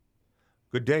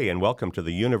Good day and welcome to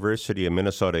the University of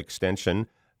Minnesota Extension,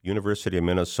 University of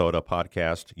Minnesota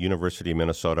podcast, University of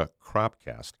Minnesota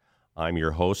Cropcast. I'm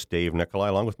your host, Dave Nicolai,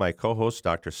 along with my co-host,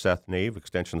 Dr. Seth Nave,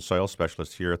 Extension Soil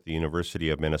Specialist here at the University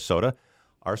of Minnesota.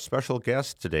 Our special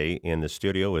guest today in the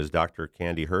studio is Dr.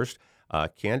 Candy Hirsch.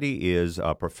 Candy is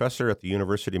a professor at the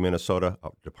University of Minnesota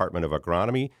Department of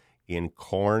Agronomy in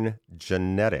corn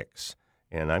genetics.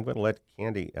 And I'm going to let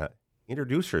Candy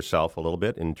introduce herself a little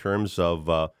bit in terms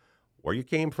of where you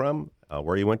came from,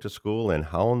 where you went to school, and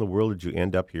how in the world did you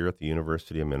end up here at the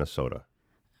University of Minnesota?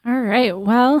 All right.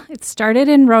 Well, it started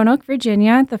in Roanoke,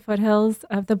 Virginia, at the foothills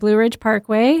of the Blue Ridge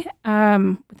Parkway.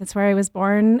 That's where I was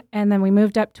born. And then we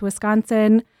moved up to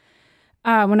Wisconsin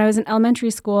when I was in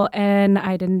elementary school. And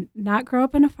I did not grow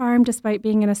up in a farm despite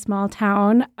being in a small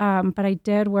town. But I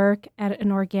did work at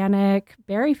an organic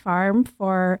berry farm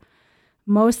for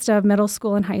most of middle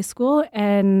school and high school.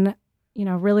 And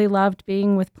really loved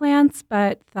being with plants,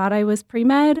 but thought I was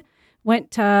pre-med.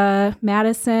 Went to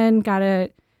Madison, got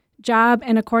a job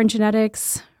in a corn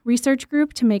genetics research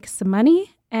group to make some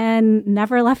money, and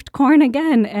never left corn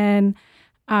again. And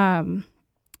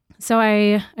so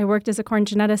I worked as a corn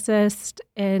geneticist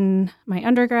in my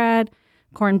undergrad,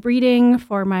 corn breeding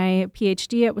for my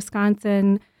PhD at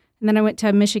Wisconsin, and then I went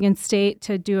to Michigan State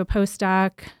to do a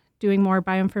postdoc doing more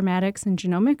bioinformatics and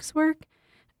genomics work.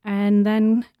 And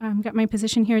then got my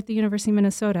position here at the University of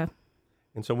Minnesota.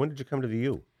 And so when did you come to the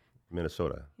U,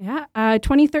 Minnesota? Yeah,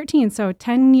 2013, so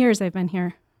 10 years I've been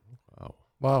here.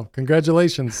 Wow,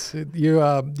 congratulations.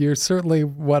 You're certainly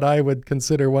what I would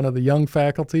consider one of the young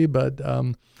faculty, but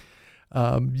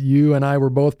you and I were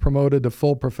both promoted to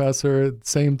full professor at the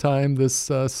same time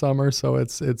this summer, so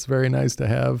it's very nice to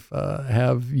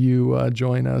have you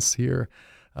join us here.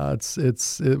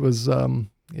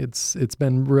 It's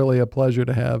been really a pleasure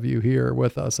to have you here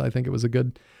with us. I think it was a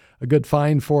good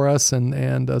find for us,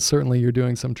 and certainly you're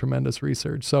doing some tremendous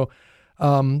research. So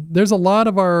there's a lot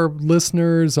of our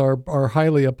listeners are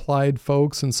highly applied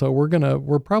folks, and so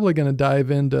we're probably gonna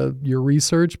dive into your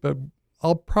research, but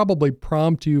I'll probably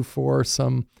prompt you for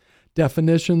some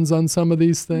definitions on some of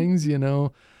these things.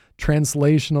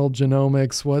 Translational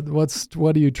genomics.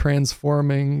 What are you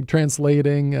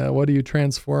translating? What are you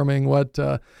transforming? What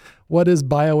is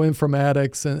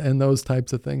bioinformatics and those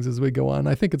types of things as we go on?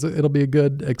 I think it'll be a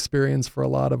good experience for a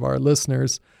lot of our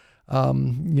listeners.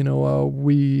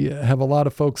 We have a lot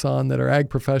of folks on that are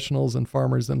ag professionals and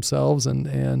farmers themselves,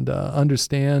 and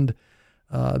understand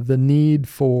the need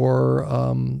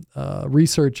for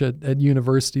research at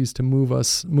universities to move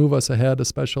us ahead,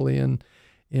 especially in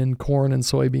corn and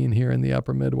soybean here in the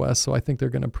upper Midwest. So I think they're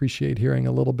going to appreciate hearing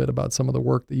a little bit about some of the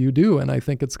work that you do, and I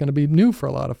think it's going to be new for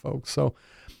a lot of folks. So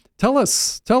tell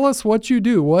us what you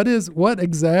do. What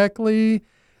exactly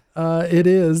it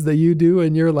is that you do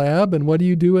in your lab, and what do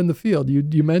you do in the field?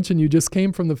 You mentioned you just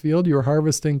came from the field. You were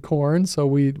harvesting corn, so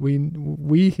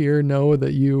we here know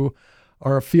that you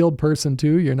are a field person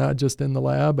too. You're not just in the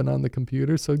lab and on the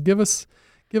computer. So give us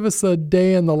a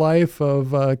day in the life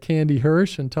of Candy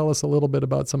Hirsch and tell us a little bit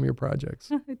about some of your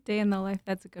projects. A day in the life,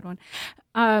 that's a good one.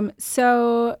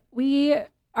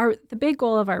 The big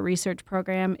goal of our research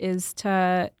program is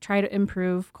to try to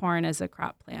improve corn as a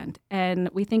crop plant. And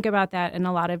we think about that in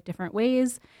a lot of different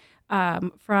ways,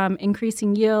 from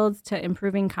increasing yields to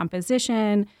improving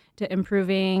composition to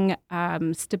improving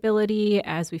stability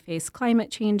as we face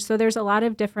climate change. So there's a lot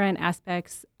of different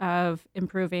aspects of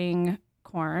improving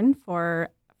corn for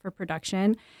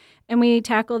production. And we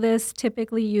tackle this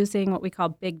typically using what we call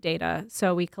big data.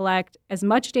 So we collect as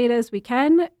much data as we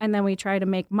can, and then we try to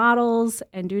make models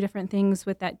and do different things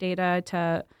with that data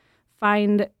to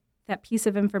find that piece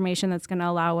of information that's going to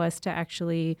allow us to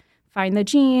actually find the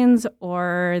genes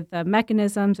or the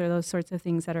mechanisms or those sorts of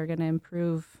things that are going to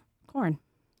improve corn.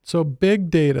 So big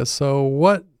data. So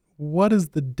what is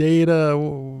the data?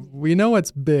 We know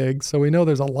it's big, so we know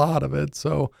there's a lot of it.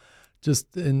 So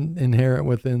just inherent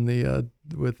within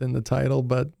the title,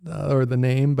 but or the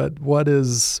name. But what are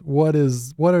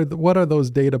those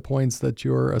data points that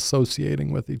you're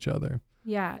associating with each other?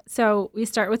 Yeah, so we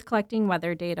start with collecting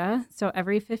weather data. So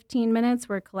every 15 minutes,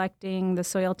 we're collecting the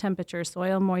soil temperature,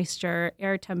 soil moisture,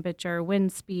 air temperature,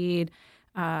 wind speed,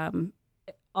 everything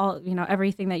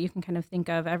that you can kind of think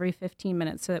of every 15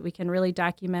 minutes, so that we can really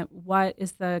document what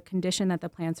is the condition that the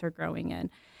plants are growing in.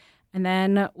 And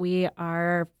then we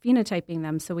are phenotyping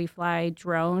them. So we fly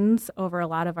drones over a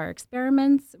lot of our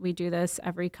experiments. We do this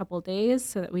every couple days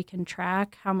so that we can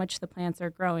track how much the plants are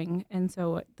growing. And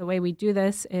so the way we do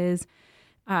this is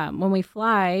When we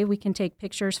fly, we can take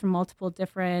pictures from multiple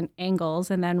different angles,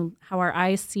 and then how our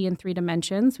eyes see in 3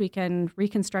 dimensions, we can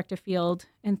reconstruct a field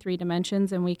in 3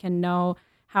 dimensions, and we can know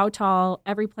how tall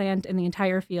every plant in the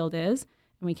entire field is,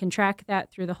 and we can track that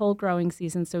through the whole growing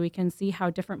season, so we can see how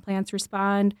different plants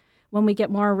respond when we get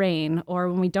more rain or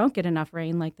when we don't get enough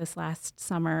rain like this last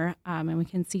summer, and we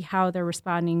can see how they're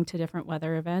responding to different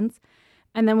weather events.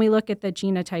 And then we look at the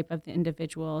genotype of the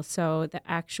individual, so the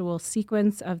actual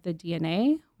sequence of the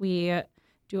DNA. We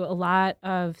do a lot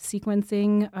of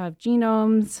sequencing of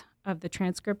genomes, of the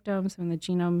transcriptomes when the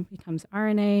genome becomes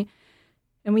RNA.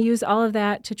 And we use all of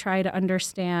that to try to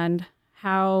understand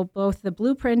how both the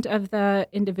blueprint of the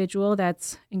individual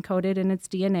that's encoded in its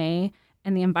DNA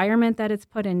and the environment that it's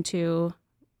put into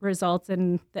results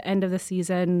in the end of the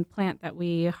season plant that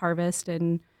we harvest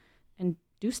and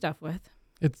do stuff with.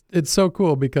 It's so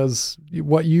cool because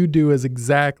what you do is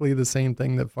exactly the same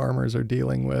thing that farmers are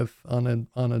dealing with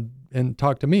and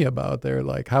talk to me about. They're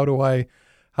like, how do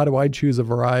I choose a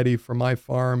variety for my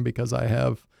farm because I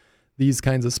have these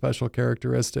kinds of special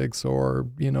characteristics or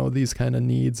these kind of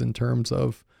needs in terms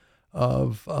of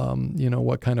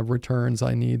what kind of returns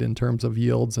I need in terms of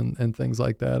yields and things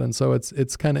like that. And so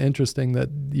it's kind of interesting that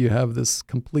you have this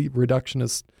complete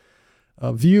reductionist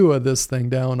view of this thing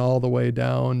down all the way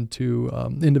down to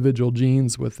individual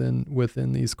genes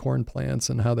within these corn plants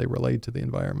and how they relate to the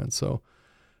environment. So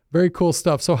very cool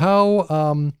stuff. So how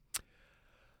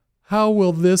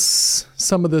will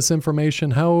some of this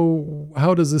information,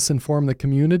 how does this inform the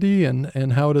community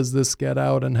and how does this get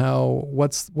out and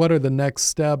what are the next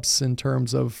steps in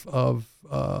terms of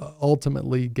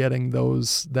ultimately getting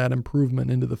that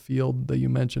improvement into the field that you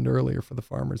mentioned earlier for the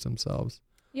farmers themselves?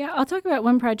 Yeah, I'll talk about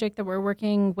one project that we're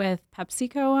working with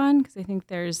PepsiCo on because I think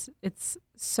it's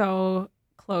so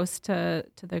close to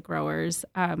the growers.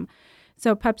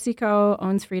 So PepsiCo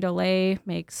owns Frito-Lay,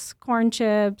 makes corn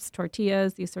chips,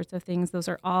 tortillas, these sorts of things. Those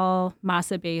are all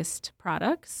masa-based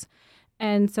products.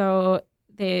 And so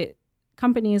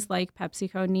companies like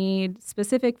PepsiCo need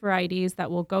specific varieties that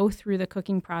will go through the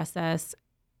cooking process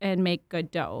and make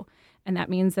good dough. And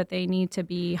that means that they need to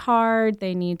be hard,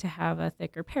 they need to have a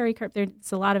thicker pericarp.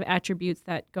 There's a lot of attributes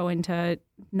that go into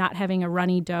not having a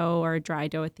runny dough or a dry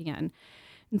dough at the end.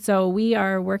 And so we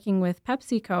are working with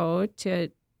PepsiCo to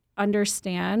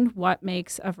understand what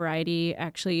makes a variety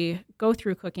actually go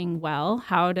through cooking well.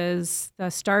 How does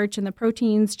the starch and the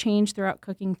proteins change throughout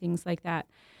cooking, things like that.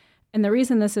 And the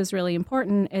reason this is really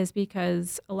important is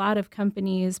because a lot of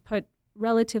companies put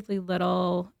relatively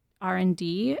little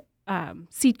R&D,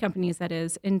 seed companies that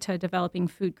is, into developing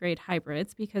food-grade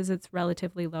hybrids because it's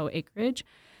relatively low acreage.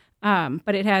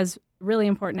 But it has really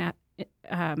important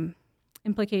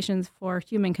implications for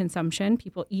human consumption.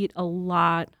 People eat a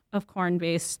lot of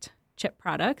corn-based chip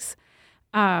products.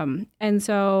 And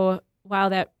so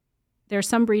while there's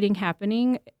some breeding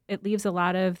happening, it leaves a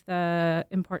lot of the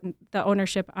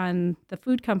ownership on the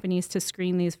food companies to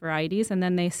screen these varieties. And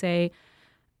then they say,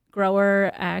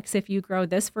 grower X, if you grow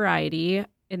this variety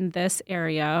in this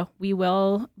area, we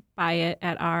will buy it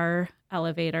at our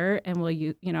elevator and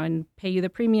and pay you the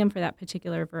premium for that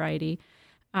particular variety.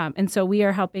 And so we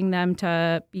are helping them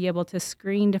to be able to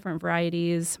screen different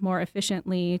varieties more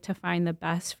efficiently to find the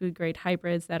best food grade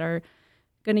hybrids that are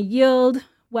going to yield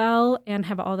well and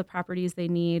have all the properties they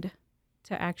need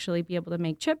to actually be able to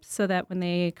make chips so that when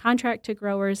they contract to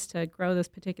growers to grow those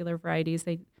particular varieties,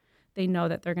 they know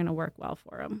that they're going to work well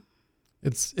for them.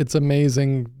 It's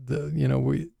amazing.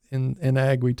 We in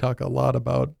ag we talk a lot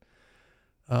about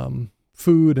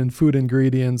food and food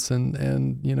ingredients and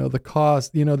the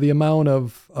cost, the amount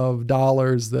of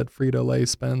dollars that Frito-Lay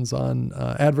spends on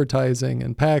advertising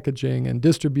and packaging and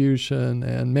distribution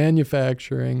and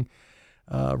manufacturing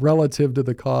relative to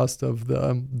the cost of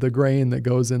the grain that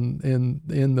goes in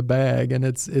the bag. And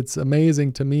it's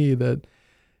amazing to me that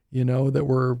that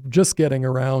we're just getting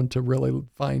around to really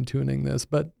fine tuning this.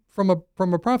 But from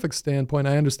a profit standpoint,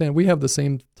 I understand we have the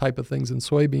same type of things in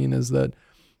soybean, is that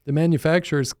the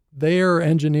manufacturers, they're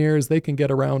engineers, they can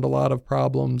get around a lot of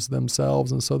problems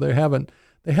themselves, and so they haven't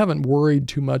worried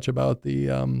too much about the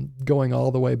going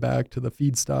all the way back to the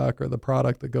feedstock or the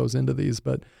product that goes into these.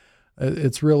 But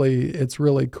it's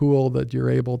really cool that you're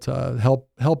able to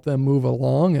help them move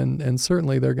along, and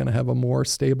certainly they're going to have a more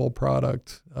stable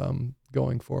product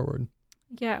going forward.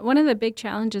 Yeah, one of the big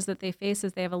challenges that they face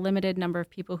is they have a limited number of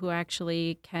people who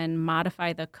actually can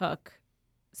modify the cook.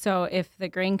 So if the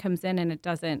grain comes in and it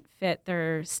doesn't fit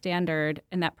their standard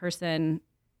and that person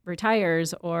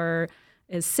retires or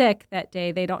is sick that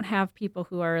day, they don't have people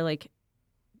who are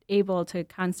able to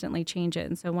constantly change it.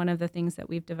 And so one of the things that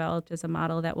we've developed is a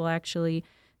model that will actually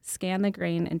scan the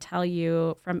grain and tell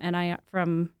you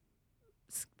from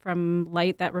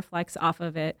light that reflects off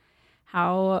of it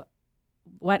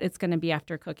what it's going to be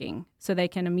after cooking. So they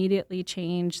can immediately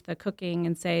change the cooking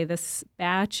and say this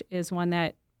batch is one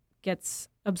that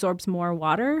absorbs more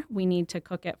water. We need to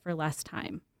cook it for less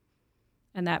time.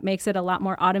 And that makes it a lot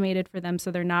more automated for them,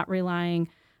 so they're not relying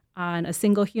on a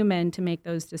single human to make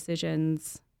those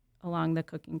decisions along the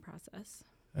cooking process.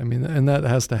 I mean, and that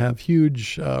has to have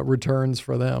huge returns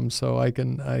for them. So I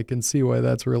can see why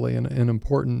that's really an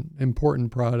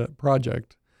important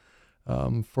project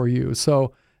for you.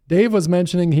 So Dave was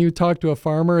mentioning he talked to a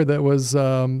farmer that was,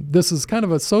 this is kind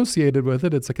of associated with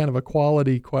it. It's a kind of a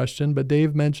quality question, but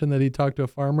Dave mentioned that he talked to a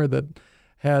farmer that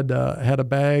had a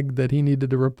bag that he needed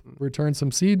to return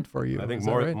some seed for you. I think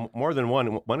right? more than one.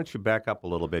 Why don't you back up a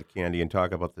little bit, Candy, and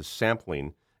talk about the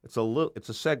sampling? It's a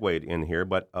segue in here,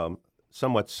 but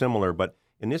somewhat similar. But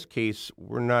in this case,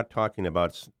 we're not talking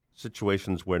about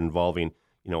situations where involving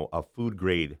a food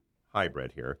grade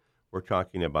hybrid here. We're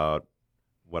talking about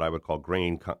what I would call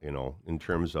grain, in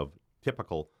terms of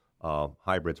typical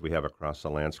hybrids we have across the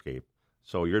landscape.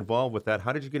 So you're involved with that.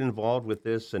 How did you get involved with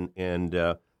this, and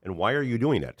why are you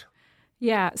doing it?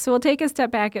 Yeah, so we'll take a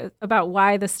step back about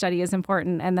why the study is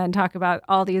important and then talk about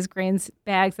all these grains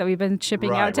bags that we've been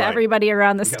shipping out to everybody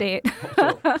around the state.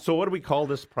 So what do we call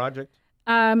this project?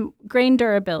 Grain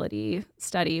durability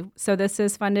study. So this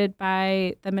is funded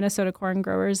by the Minnesota Corn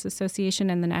Growers Association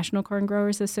and the National Corn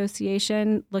Growers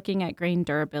Association, looking at grain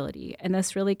durability. And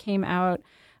this really came out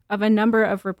of a number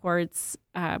of reports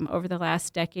over the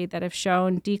last decade that have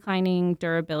shown declining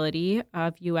durability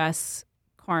of U.S.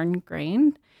 corn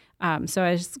grain. So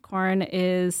as corn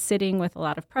is sitting with a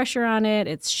lot of pressure on it,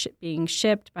 it's being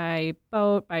shipped by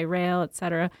boat, by rail, et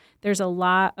cetera, there's a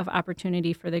lot of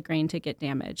opportunity for the grain to get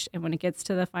damaged. And when it gets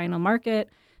to the final market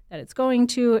that it's going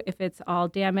to, if it's all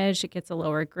damaged, it gets a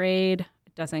lower grade,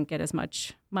 it doesn't get as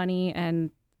much money,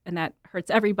 and that hurts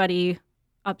everybody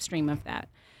upstream of that.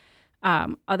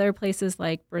 Other places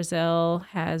like Brazil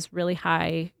has really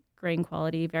high grain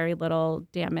quality, very little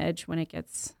damage when it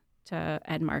gets to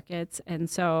end markets. And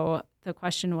so the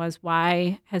question was,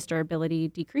 why has durability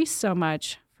decreased so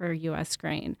much for U.S.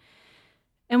 grain?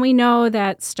 And we know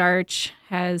that starch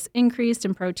has increased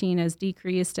and protein has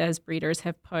decreased as breeders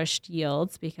have pushed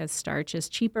yields because starch is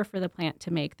cheaper for the plant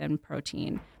to make than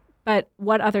protein. But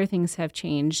what other things have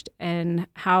changed, and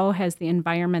how has the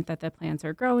environment that the plants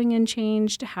are growing in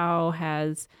changed? How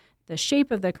has the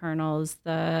shape of the kernels,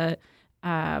 there's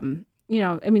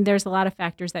a lot of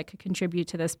factors that could contribute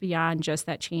to this beyond just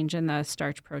that change in the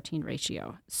starch-protein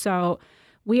ratio. So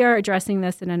we are addressing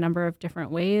this in a number of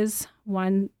different ways.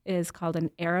 One is called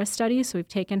an era study. So we've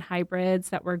taken hybrids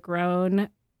that were grown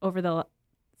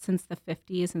since the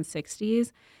 50s and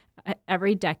 60s,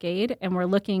 every decade, and we're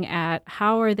looking at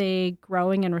how are they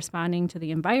growing and responding to the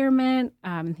environment,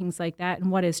 and things like that, and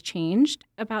what has changed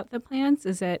about the plants.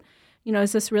 Is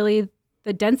this really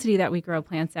the density that we grow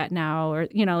plants at now, or,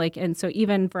 and so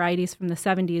even varieties from the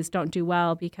 70s don't do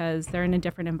well because they're in a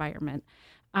different environment.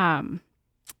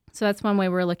 So that's one way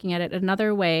we're looking at it.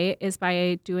 Another way is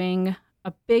by doing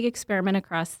a big experiment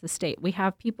across the state. We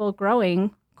have people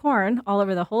growing corn all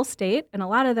over the whole state, and a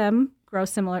lot of them grow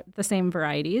the same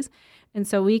varieties. And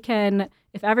so we can,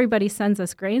 if everybody sends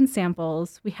us grain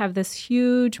samples, we have this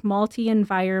huge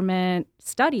multi-environment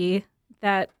study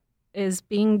that is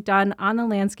being done on the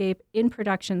landscape in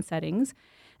production settings.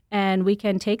 And we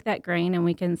can take that grain and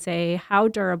we can say, how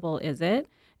durable is it?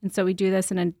 And so we do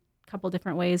this in a couple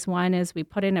different ways. One is we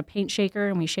put in a paint shaker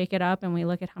and we shake it up and we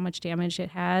look at how much damage it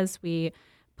has. We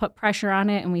put pressure on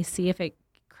it and we see if it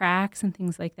cracks and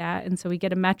things like that. And so we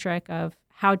get a metric of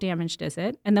how damaged is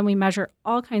it. And then we measure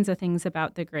all kinds of things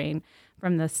about the grain,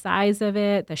 from the size of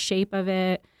it, the shape of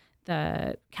it,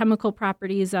 the chemical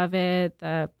properties of it,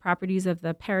 the properties of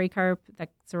the pericarp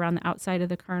that's around the outside of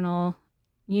the kernel,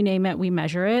 you name it, we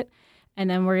measure it. And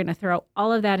then we're going to throw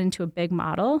all of that into a big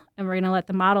model, and we're going to let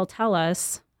the model tell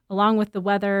us, along with the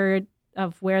weather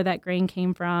of where that grain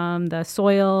came from, the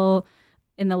soil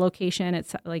in the location,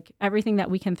 it's like everything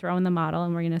that we can throw in the model,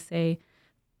 and we're going to say,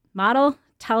 model,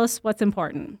 tell us what's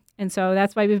important. And so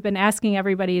that's why we've been asking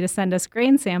everybody to send us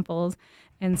grain samples.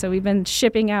 And so we've been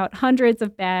shipping out hundreds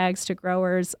of bags to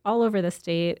growers all over the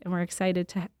state, and we're excited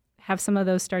to have some of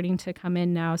those starting to come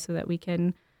in now so that we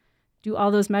can do all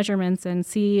those measurements and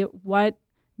see what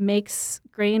makes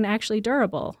grain actually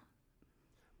durable.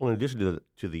 Well, in addition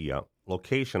to the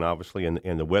location, obviously,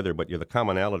 and the weather, but the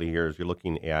commonality here is you're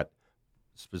looking at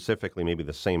specifically maybe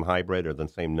the same hybrid or the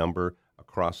same number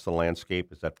across the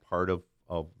landscape. Is that part of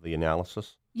the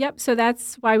analysis? Yep. So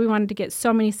that's why we wanted to get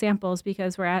so many samples,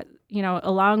 because we're at,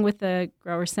 along with the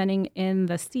grower sending in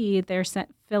the seed, they're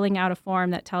filling out a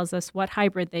form that tells us what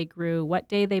hybrid they grew, what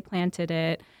day they planted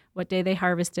it, what day they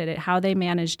harvested it, how they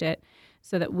managed it,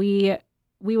 so that we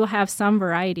will have some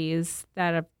varieties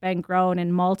that have been grown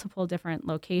in multiple different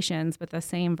locations with the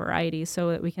same variety,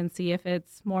 so that we can see if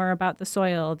it's more about the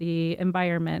soil, the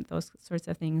environment, those sorts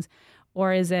of things,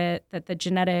 or is it that the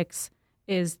genetics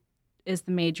is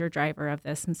the major driver of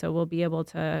this. And so we'll be able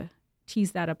to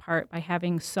tease that apart by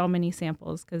having so many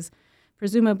samples, because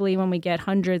presumably when we get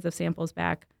hundreds of samples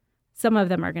back, some of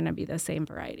them are going to be the same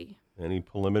variety. Any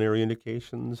preliminary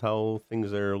indications how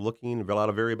things are looking? A lot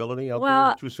of variability out Well,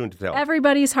 there? Too soon to tell.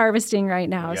 Everybody's harvesting right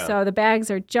now, so the bags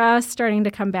are just starting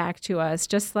to come back to us.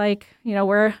 Just like,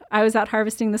 I was out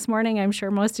harvesting this morning. I'm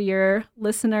sure most of your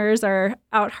listeners are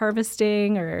out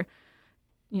harvesting, or,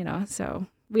 so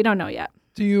we don't know yet.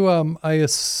 Do you, I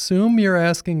assume you're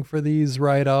asking for these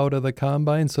right out of the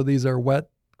combine, so these are wet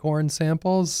corn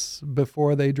samples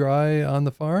before they dry on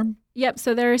the farm? Yep,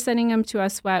 so they're sending them to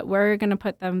us wet. We're going to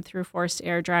put them through forced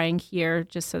air drying here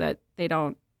just so that they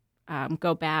don't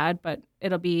go bad, but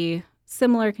it'll be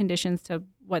similar conditions to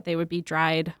what they would be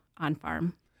dried on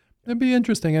farm. It'd be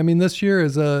interesting. I mean, this year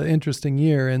is an interesting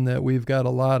year in that we've got a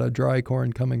lot of dry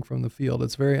corn coming from the field.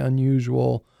 It's very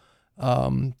unusual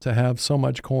to have so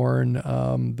much corn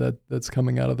that's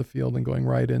coming out of the field and going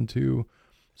right into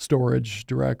storage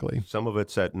directly. Some of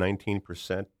it's at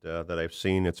 19% that I've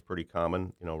seen. It's pretty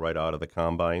common, right out of the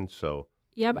combine. So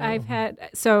yep, I've had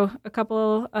a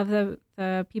couple of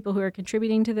the people who are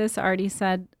contributing to this already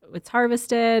said it's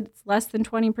harvested. It's less than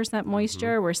 20%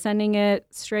 moisture. Mm-hmm. We're sending it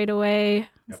straight away. Yep.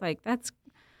 It's like that's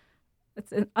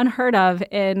unheard of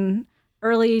in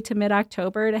early to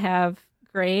mid-October to have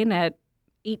grain at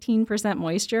 18%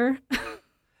 moisture.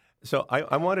 So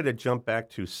I wanted to jump back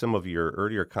to some of your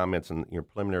earlier comments and your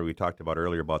preliminary we talked about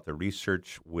earlier about the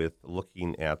research with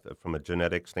looking at, from a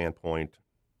genetic standpoint,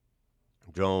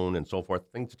 drone and so forth,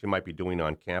 things that you might be doing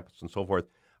on campus and so forth.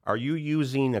 Are you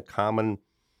using a common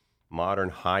modern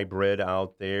hybrid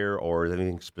out there, or is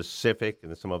anything specific?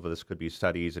 And some of this could be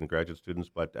studies and graduate students,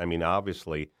 but I mean,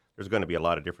 obviously, there's going to be a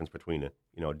lot of difference between,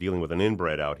 dealing with an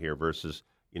inbred out here versus,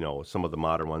 some of the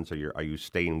modern ones. Are you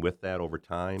staying with that over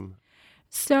time?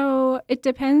 So it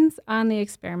depends on the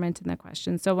experiment and the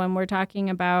question. So when we're talking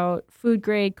about food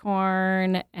grade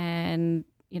corn and,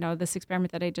 this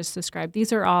experiment that I just described,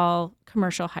 these are all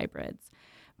commercial hybrids.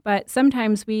 But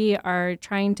sometimes we are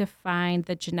trying to find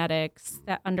the genetics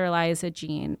that underlies a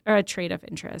gene or a trait of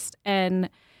interest. And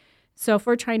so if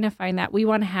we're trying to find that, we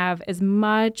want to have as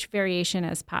much variation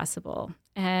as possible.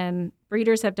 And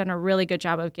breeders have done a really good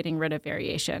job of getting rid of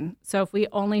variation. So if we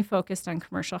only focused on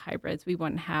commercial hybrids, we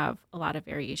wouldn't have a lot of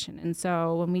variation. And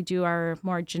so when we do our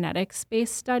more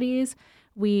genetics-based studies,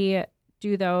 we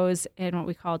do those in what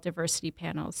we call diversity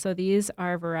panels. So these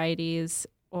are varieties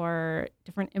or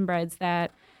different inbreds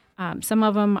that some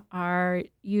of them are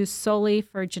used solely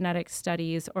for genetic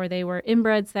studies, or they were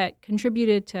inbreds that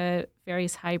contributed to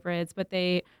various hybrids, but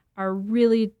they are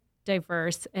really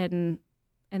diverse in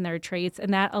their traits,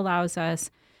 and that allows us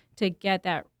to get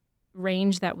that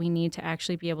range that we need to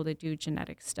actually be able to do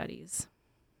genetic studies.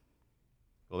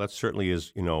 Well, that certainly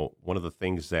is, one of the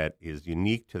things that is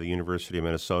unique to the University of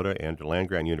Minnesota and to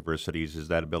land-grant universities is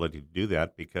that ability to do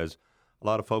that, because a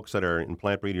lot of folks that are in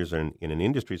plant breeders and in an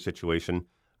industry situation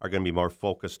are going to be more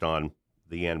focused on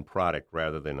the end product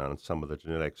rather than on some of the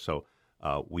genetics. So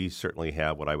we certainly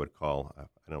have what I would call,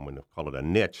 I don't want to call it a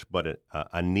niche, but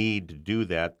a need to do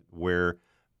that where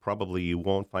probably you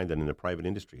won't find that in the private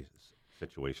industry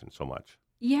situation so much.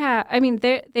 Yeah, I mean,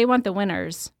 they want the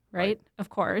winners, right? Of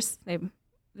course.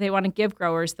 They want to give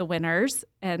growers the winners,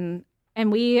 and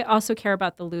we also care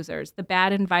about the losers, the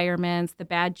bad environments, the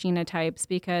bad genotypes,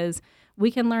 because we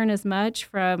can learn as much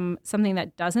from something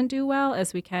that doesn't do well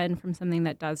as we can from something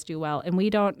that does do well. And we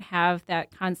don't have that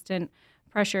constant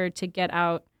pressure to get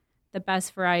out the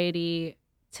best variety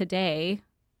today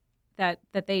that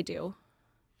they do.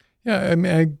 Yeah, I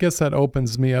mean, I guess that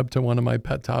opens me up to one of my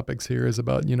pet topics here is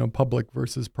about, public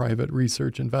versus private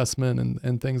research investment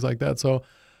and things like that. So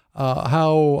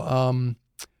how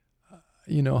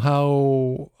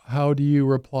do you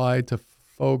reply to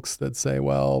folks that say,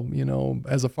 well,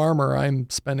 as a farmer, I'm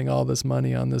spending all this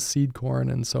money on this seed corn,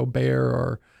 and so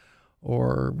Bayer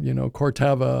or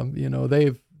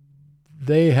Corteva,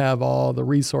 they have all the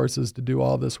resources to do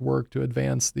all this work to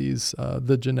advance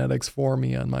the genetics for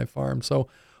me on my farm. So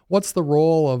what's the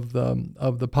role of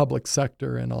the public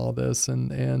sector in all this?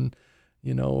 And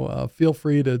feel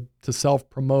free to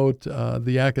self-promote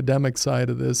the academic side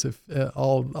of this if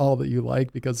all that you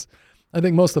like, because I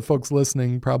think most of the folks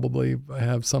listening probably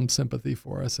have some sympathy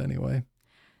for us anyway.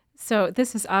 So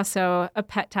this is also a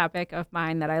pet topic of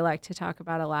mine that I like to talk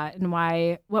about a lot, and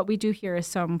why what we do here is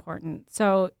so important.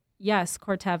 So yes,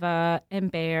 Corteva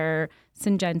and Bayer,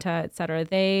 Syngenta, et cetera,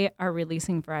 they are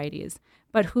releasing varieties.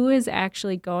 But who is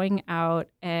actually going out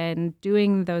and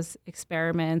doing those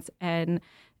experiments and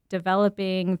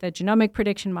developing the genomic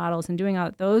prediction models and doing all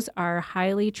those are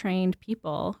highly trained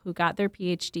people who got their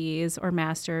PhDs or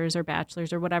masters or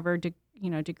bachelors or whatever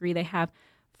degree they have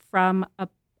from a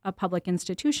public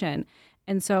institution.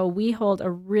 And so we hold a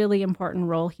really important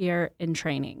role here in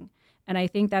training. And I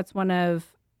think that's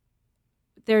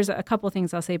there's a couple of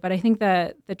things I'll say, but I think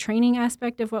the training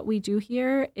aspect of what we do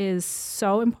here is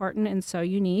so important and so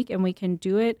unique, and we can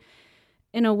do it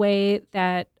in a way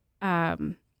that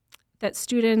that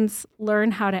students learn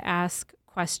how to ask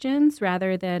questions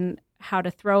rather than how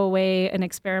to throw away an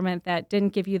experiment that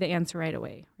didn't give you the answer right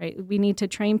away, right? We need to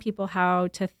train people how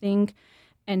to think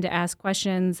and to ask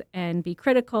questions and be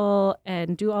critical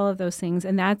and do all of those things.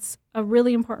 And that's a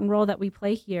really important role that we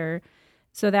play here,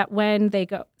 so that when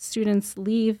students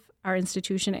leave our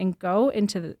institution and go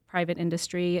into the private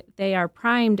industry, they are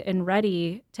primed and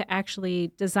ready to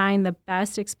actually design the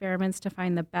best experiments, to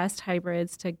find the best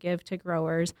hybrids to give to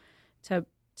growers to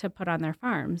put on their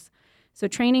farms. So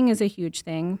training is a huge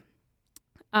thing.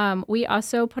 We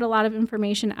also put a lot of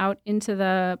information out into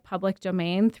the public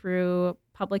domain through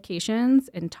publications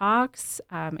and talks,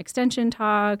 extension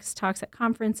talks at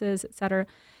conferences, et cetera,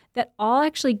 that all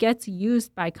actually gets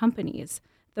used by companies.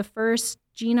 The first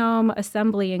genome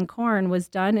assembly in corn was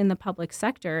done in the public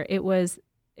sector. It was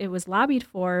lobbied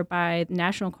for by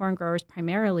national corn growers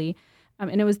primarily,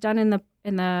 and it was done in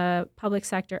the public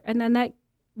sector. And then that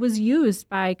was used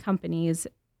by companies.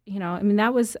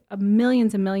 That was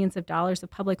millions and millions of dollars of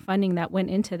public funding that went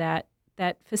into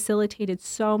that facilitated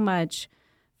so much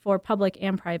for public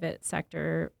and private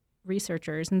sector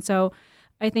researchers. And so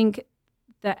I think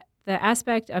that the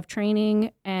aspect of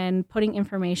training and putting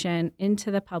information into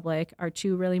the public are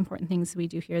two really important things we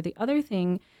do here. The other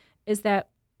thing is that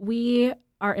we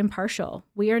are impartial.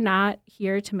 We are not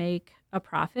here to make a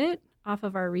profit off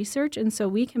of our research, and so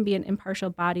we can be an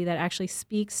impartial body that actually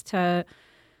speaks to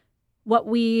what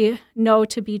we know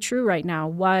to be true right now,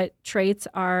 what traits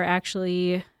are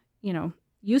actually,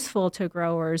 useful to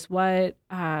growers, what,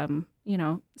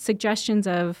 suggestions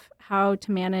of how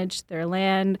to manage their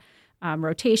land,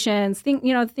 rotations,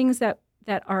 things that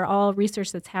are all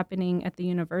research that's happening at the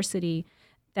university,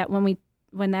 that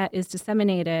when that is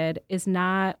disseminated is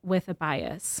not with a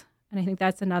bias. And I think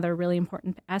that's another really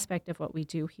important aspect of what we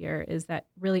do here, is that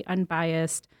really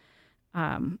unbiased,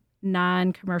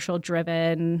 non-commercial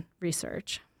driven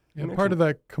research. Yeah, part of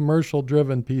that commercial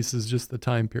driven piece is just the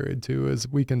time period too, is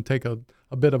we can take a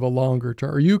bit of a longer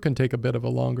term, or you can take a bit of a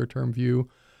longer term view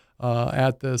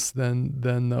at this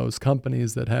than those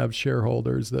companies that have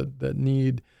shareholders that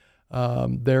need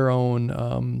their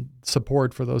own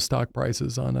support for those stock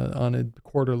prices on a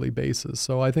quarterly basis.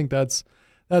 So I think that's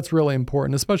really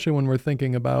important, especially when we're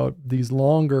thinking about these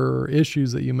longer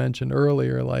issues that you mentioned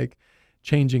earlier, like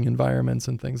changing environments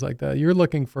and things like that. You're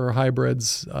looking for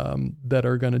hybrids that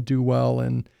are going to do well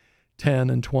in 10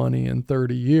 and 20 and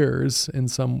 30 years in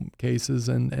some cases,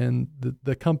 and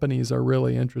the companies are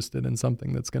really interested in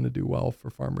something that's going to do well for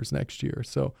farmers next year.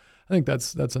 So I think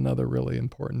that's another really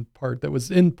important part that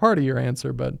was in part of your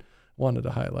answer, but wanted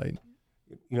to highlight.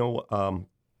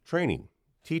 Training,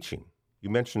 teaching. You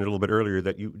mentioned a little bit earlier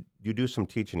that you do some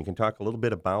teaching. You can talk a little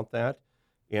bit about that.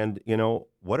 And,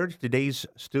 what are today's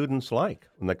students like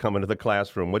when they come into the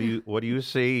classroom? What do you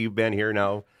see? You've been here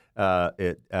now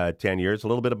 10 years. A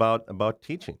little bit about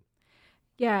teaching.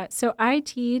 Yeah, so I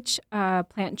teach a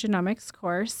plant genomics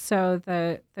course. So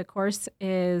the course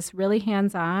is really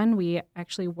hands-on. We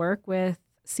actually work with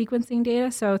sequencing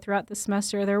data. So throughout the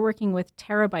semester, they're working with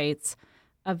terabytes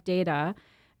of data,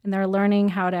 and they're learning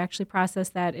how to actually process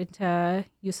that into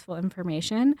useful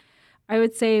information. I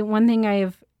would say one thing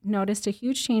I've noticed a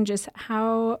huge change is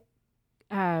how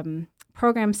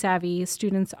program savvy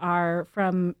students are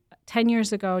from 10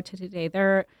 years ago to today.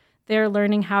 They're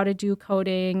learning how to do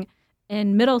coding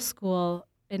in middle school,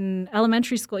 in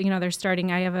elementary school. They're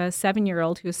starting. I have a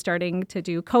 7-year-old who's starting to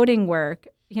do coding work,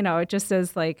 just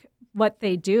as like what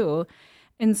they do.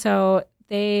 And so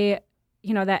that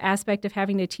aspect of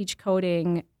having to teach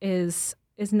coding is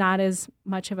not as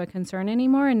much of a concern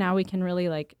anymore. And now we can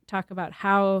really talk about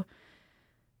how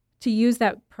to use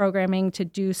that programming to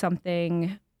do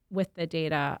something with the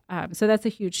data. So that's a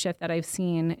huge shift that I've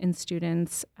seen in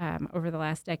students over the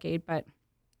last decade. But,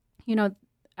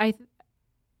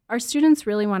 our students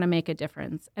really want to make a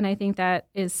difference, and I think that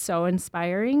is so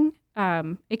inspiring.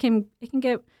 It can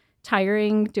get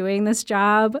tiring doing this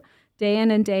job day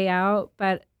in and day out,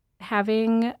 but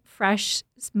having fresh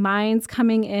minds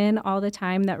coming in all the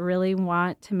time that really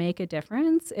want to make a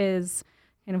difference is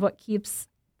kind of what keeps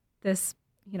this,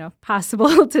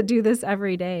 possible to do this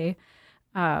every day.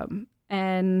 And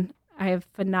I have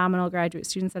phenomenal graduate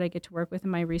students that I get to work with in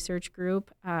my research group.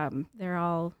 They're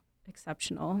all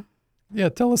exceptional. Yeah,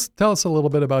 tell us a little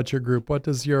bit about your group. What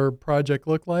does your project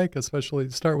look like? Especially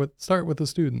start with the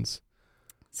students.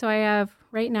 So I have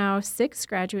right now 6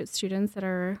 graduate students that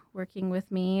are working with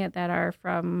me that are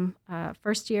from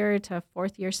first year to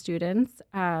fourth year students.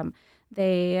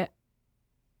 They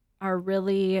are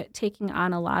really taking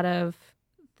on a lot of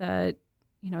the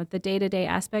day-to-day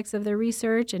aspects of their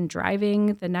research and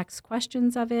driving the next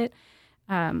questions of it.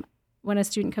 When a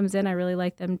student comes in, I really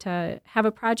like them to have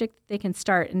a project that they can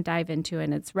start and dive into,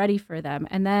 and it's ready for them.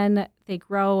 And then they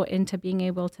grow into being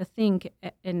able to think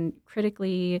and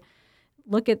critically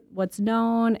look at what's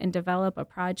known and develop a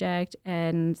project.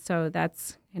 And so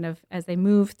that's kind of as they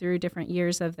move through different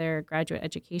years of their graduate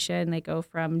education, they go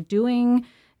from doing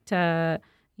to,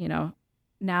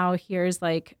 now here's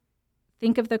like,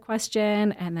 think of the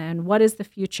question and then what is the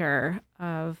future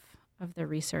of the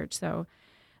research. So,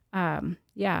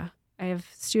 I have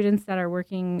students that are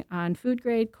working on food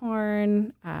grade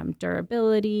corn,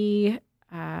 durability,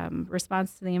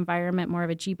 response to the environment, more of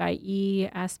a G by E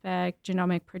aspect,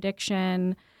 genomic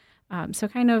prediction. So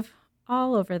kind of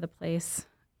all over the place,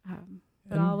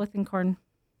 but all within corn.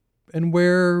 And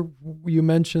where you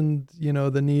mentioned,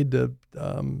 the need to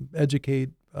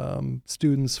educate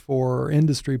students for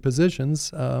industry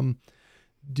positions,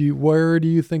 where do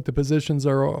you think the positions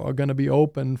are going to be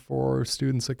open for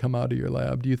students that come out of your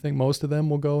lab? Do you think most of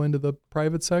them will go into the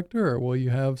private sector, or will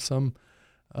you have some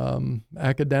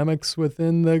academics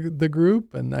within the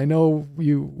group? And I know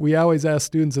we always ask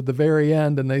students at the very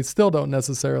end, and they still don't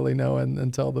necessarily know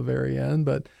until the very end.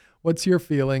 But what's your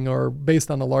feeling, or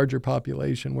based on a larger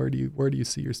population, where do you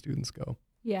see your students go?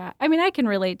 Yeah, I mean, I can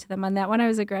relate to them on that. When I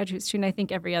was a graduate student, I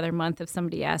think every other month if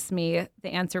somebody asked me, the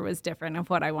answer was different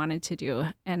of what I wanted to do.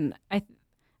 And I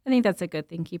think that's a good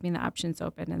thing, keeping the options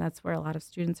open, and that's where a lot of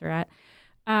students are at.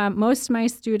 Most of my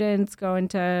students go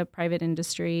into private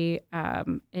industry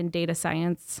in data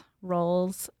science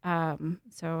roles.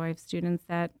 So I have students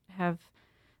that have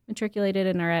matriculated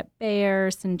and are at Bayer,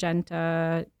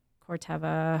 Syngenta,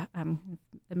 Corteva,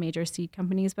 the major seed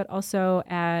companies, but also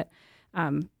at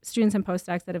students and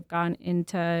postdocs that have gone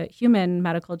into human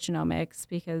medical genomics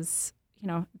because,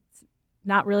 it's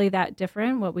not really that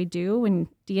different what we do when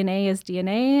DNA is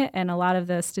DNA, and a lot of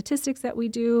the statistics that we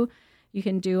do, you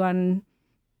can do on,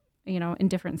 in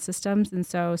different systems. And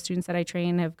so students that I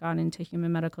train have gone into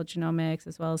human medical genomics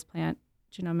as well as plant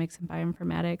genomics and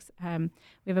bioinformatics.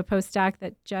 We have a postdoc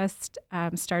that just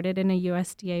started in a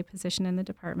USDA position in the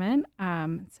department.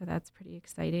 So that's pretty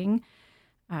exciting.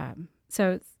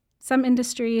 So some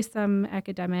industry, some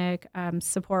academic,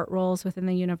 support roles within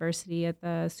the university at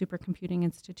the Supercomputing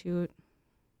Institute.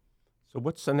 So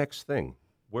what's the next thing?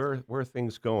 Where are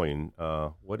things going?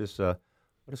 What does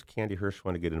Candy Hirsch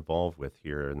want to get involved with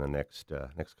here in the next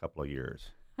couple of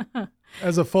years?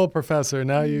 As a full professor,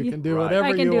 now you can do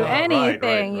whatever you want. I can do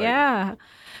anything, right. Yeah.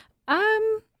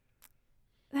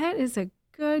 That is a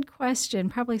good question.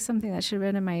 Probably something that should have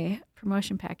been in my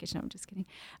promotion package. No, I'm just kidding.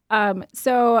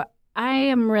 So I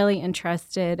am really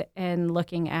interested in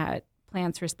looking at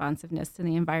plants' responsiveness to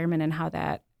the environment and how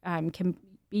that can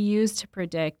be used to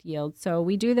predict yield. So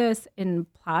we do this in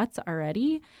plots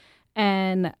already,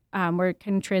 and we're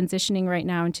kind of transitioning right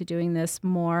now into doing this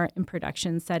more in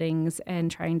production settings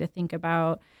and trying to think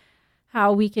about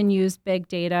how we can use big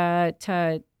data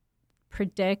to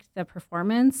predict the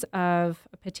performance of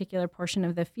a particular portion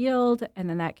of the field, and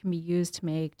then that can be used to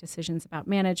make decisions about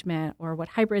management or what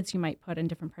hybrids you might put in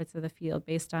different parts of the field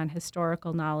based on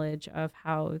historical knowledge of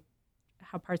how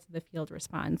parts of the field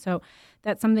respond. So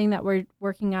that's something that we're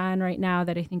working on right now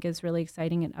that I think is really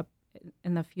exciting and up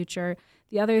in the future.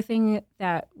 The other thing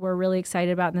that we're really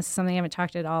excited about, and this is something I haven't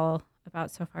talked at all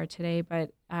about so far today,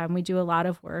 but we do a lot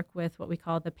of work with what we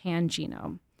call the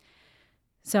pan-genome.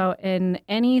 So in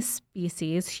any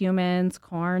species, humans,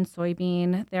 corn,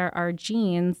 soybean, there are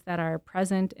genes that are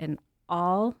present in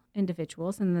all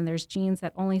individuals, and then there's genes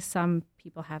that only some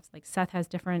people have. Like Seth has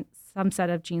some set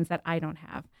of genes that I don't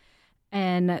have.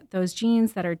 And those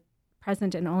genes that are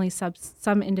present in only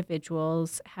some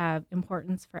individuals have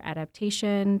importance for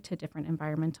adaptation to different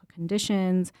environmental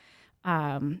conditions,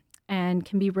 and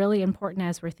can be really important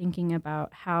as we're thinking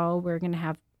about how we're going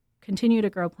to continue to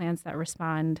grow plants that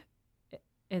respond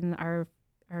in our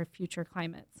future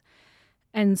climates.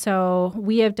 And so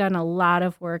we have done a lot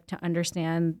of work to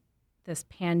understand this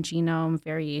pan-genome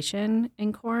variation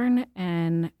in corn.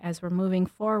 And as we're moving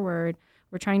forward,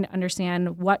 we're trying to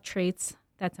understand what traits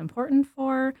that's important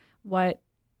for, what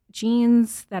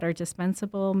genes that are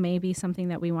dispensable may be something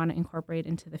that we want to incorporate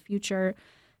into the future,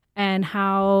 and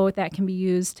how that can be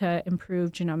used to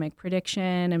improve genomic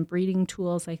prediction and breeding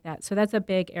tools like that. So that's a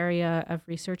big area of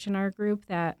research in our group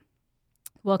that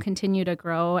will continue to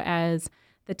grow as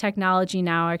the technology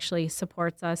now actually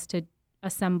supports us to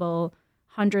assemble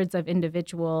hundreds of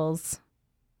individuals,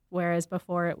 whereas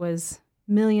before it was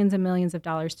millions and millions of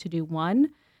dollars to do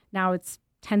one. Now it's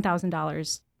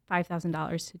 $10,000,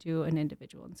 $5,000 to do an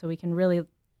individual. And so we can really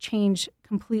change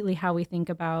completely how we think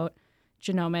about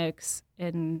genomics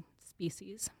in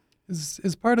species.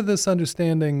 Is part of this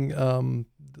understanding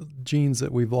genes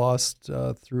that we've lost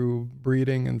through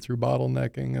breeding and through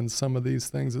bottlenecking and some of these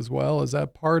things as well? Is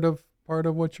that part of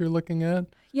what you're looking at?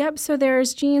 Yep. So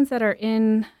there's genes that are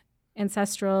in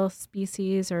ancestral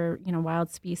species or wild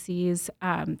species.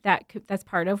 That's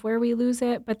part of where we lose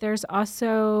it. But there's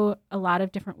also a lot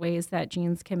of different ways that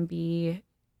genes can be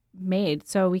made.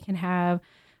 So we can have,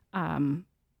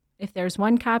 if there's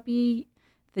one copy,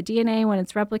 the DNA, when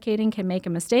it's replicating, can make a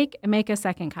mistake and make a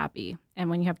second copy. And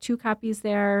when you have two copies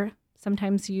there,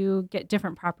 sometimes you get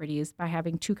different properties by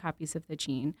having two copies of the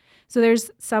gene. So there's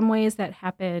some ways that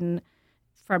happen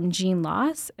from gene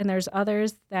loss, and there's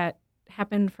others that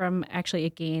happen from actually a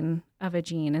gain of a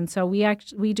gene. And so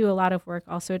we do a lot of work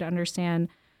also to understand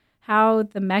how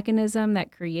the mechanism that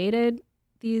created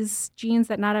these genes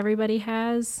that not everybody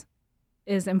has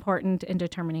is important in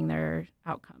determining their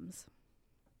outcomes.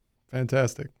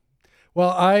 Fantastic.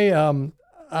 Well,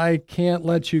 I can't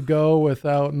let you go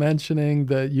without mentioning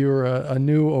that you're a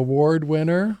new award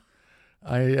winner.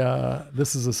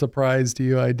 This is a surprise to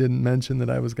you. I didn't mention that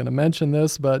I was going to mention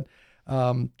this, but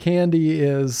Candy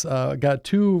is got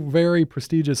two very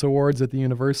prestigious awards at the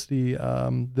university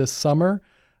this summer.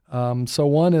 So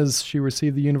one is she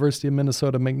received the University of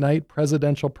Minnesota McKnight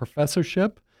Presidential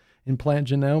Professorship in Plant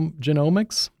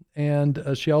Genomics, and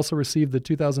she also received the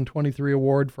 2023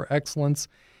 Award for Excellence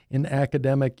in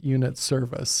Academic Unit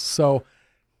Service. So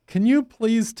can you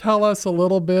please tell us a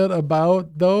little bit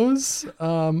about those?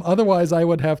 Otherwise, I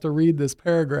would have to read this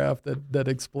paragraph that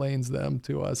explains them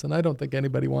to us, and I don't think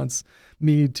anybody wants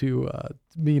me to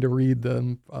read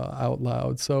them out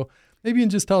loud. So maybe you can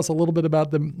just tell us a little bit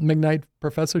about the McKnight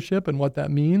Professorship and what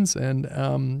that means, and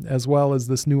as well as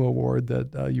this new award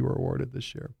that you were awarded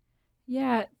this year.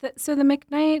 Yeah, so the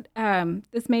McKnight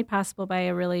is made possible by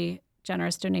a really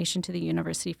generous donation to the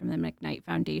university from the McKnight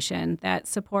Foundation that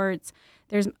supports,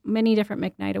 there's many different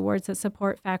McKnight Awards that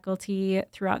support faculty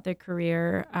throughout their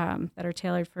career that are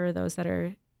tailored for those that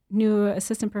are new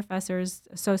assistant professors,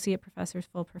 associate professors,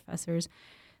 full professors.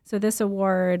 So this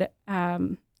award,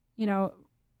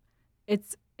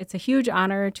 it's a huge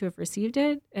honor to have received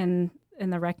it and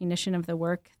the recognition of the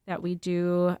work that we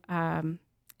do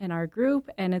in our group.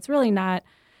 And it's really not,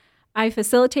 I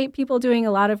facilitate people doing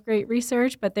a lot of great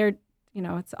research, but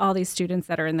it's all these students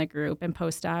that are in the group and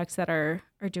postdocs that are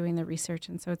doing the research.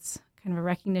 And so it's kind of a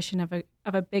recognition of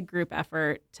a big group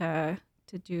effort to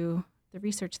do the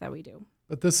research that we do.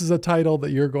 But this is a title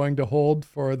that you're going to hold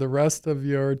for the rest of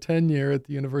your tenure at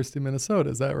the University of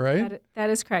Minnesota. Is that right? That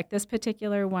is correct. This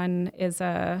particular one is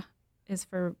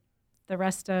for the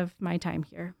rest of my time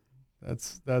here.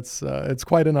 That's it's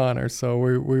quite an honor. So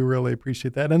we really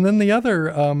appreciate that. And then the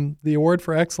other, the Award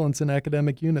for Excellence in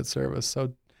Academic Unit Service.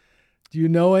 So do you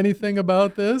know anything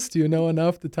about this? Do you know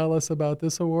enough to tell us about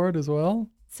this award as well?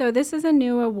 So this is a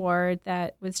new award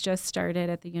that was just started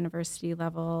at the university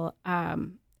level.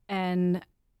 And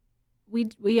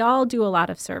we all do a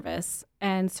lot of service.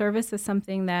 And service is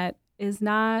something that is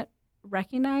not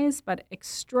recognized, but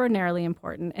extraordinarily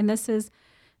important. And this is,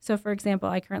 so for example,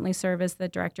 I currently serve as the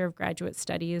Director of Graduate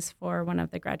Studies for one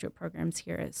of the graduate programs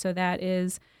here. So that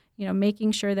is,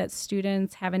 making sure that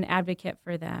students have an advocate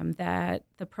for them, that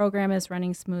the program is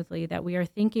running smoothly, that we are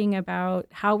thinking about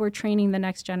how we're training the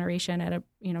next generation at a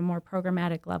more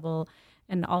programmatic level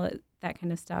and all that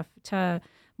kind of stuff, to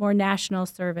more national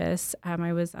service.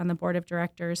 I was on the board of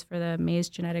directors for the Maize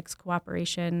Genetics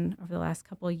Cooperation over the last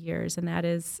couple of years, and that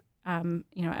is,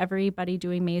 everybody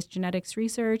doing maize genetics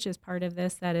research is part of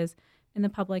this. That is in the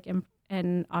public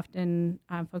and often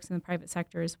folks in the private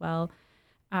sector as well.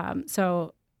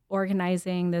 So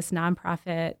organizing this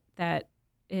nonprofit that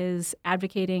is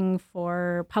advocating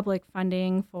for public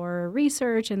funding for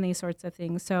research and these sorts of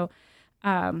things. So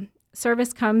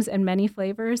service comes in many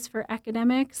flavors for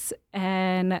academics,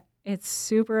 and it's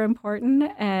super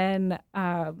important and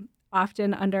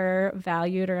often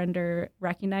undervalued or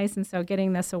under-recognized. And so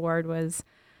getting this award was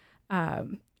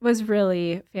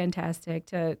really fantastic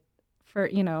to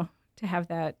have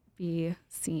that be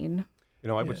seen.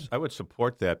 I would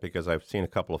support that because I've seen a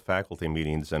couple of faculty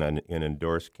meetings and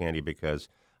endorse Candy because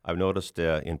I've noticed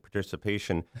in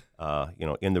participation,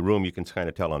 in the room you can kind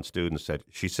of tell on students that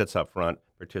she sits up front,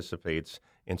 participates,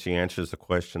 and she answers the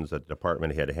questions that the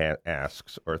department head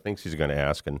asks or thinks he's going to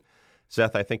ask. And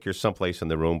Seth, I think you're someplace in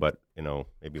the room, but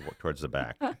maybe towards the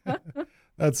back.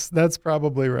 That's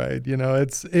probably right.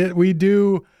 We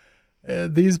do.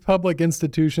 These public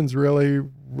institutions really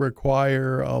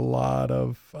require a lot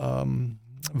of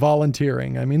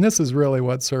volunteering. I mean, this is really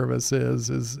what service is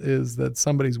that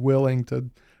somebody's willing to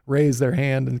raise their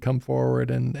hand and come forward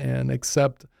and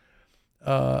accept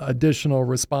additional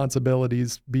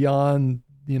responsibilities beyond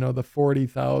the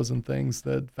 40,000 things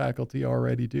that faculty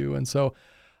already do. And so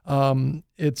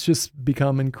it's just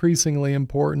become increasingly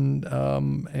important,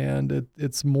 and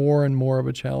it's more and more of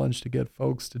a challenge to get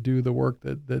folks to do the work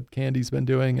that Candy's been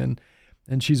doing,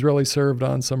 and she's really served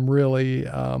on some really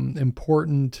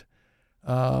important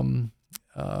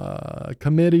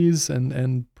committees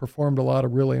and performed a lot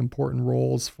of really important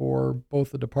roles for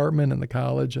both the department and the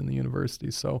college and the university.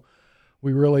 So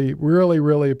we really, really,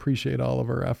 really appreciate all of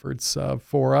her efforts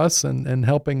for us and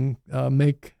helping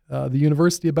make the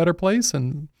university a better place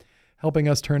and helping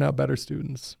us turn out better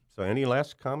students. So any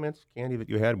last comments, Candy, that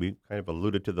you had? We kind of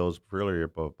alluded to those earlier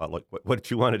about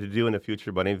what you wanted to do in the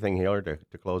future, but anything here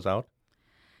to close out?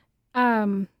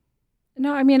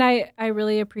 No, I mean, I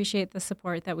really appreciate the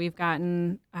support that we've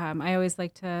gotten. I always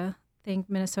like to thank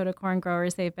Minnesota corn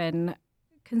growers. They've been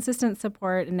consistent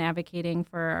support and advocating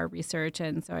for our research,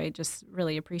 and so I just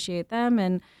really appreciate them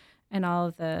and all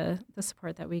of the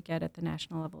support that we get at the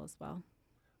national level as well.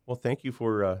 Well, thank you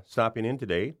for stopping in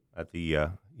today at the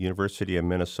University of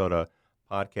Minnesota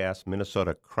podcast,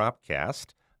 Minnesota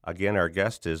Cropcast. Again, our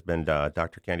guest has been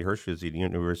Dr. Candy Hirsch, who is the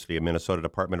University of Minnesota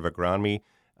Department of Agronomy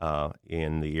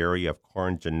in the area of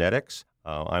corn genetics.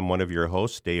 I'm one of your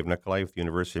hosts, Dave Nicolai with the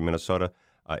University of Minnesota,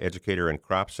 educator in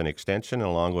crops and extension,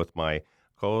 along with my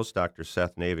co-host, Dr.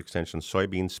 Seth Nave, extension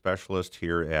soybean specialist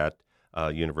here at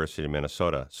University of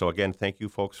Minnesota. So again, thank you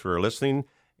folks for listening,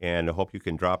 and I hope you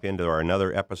can drop into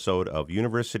another episode of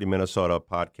University of Minnesota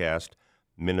podcast,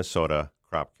 Minnesota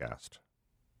Cropcast.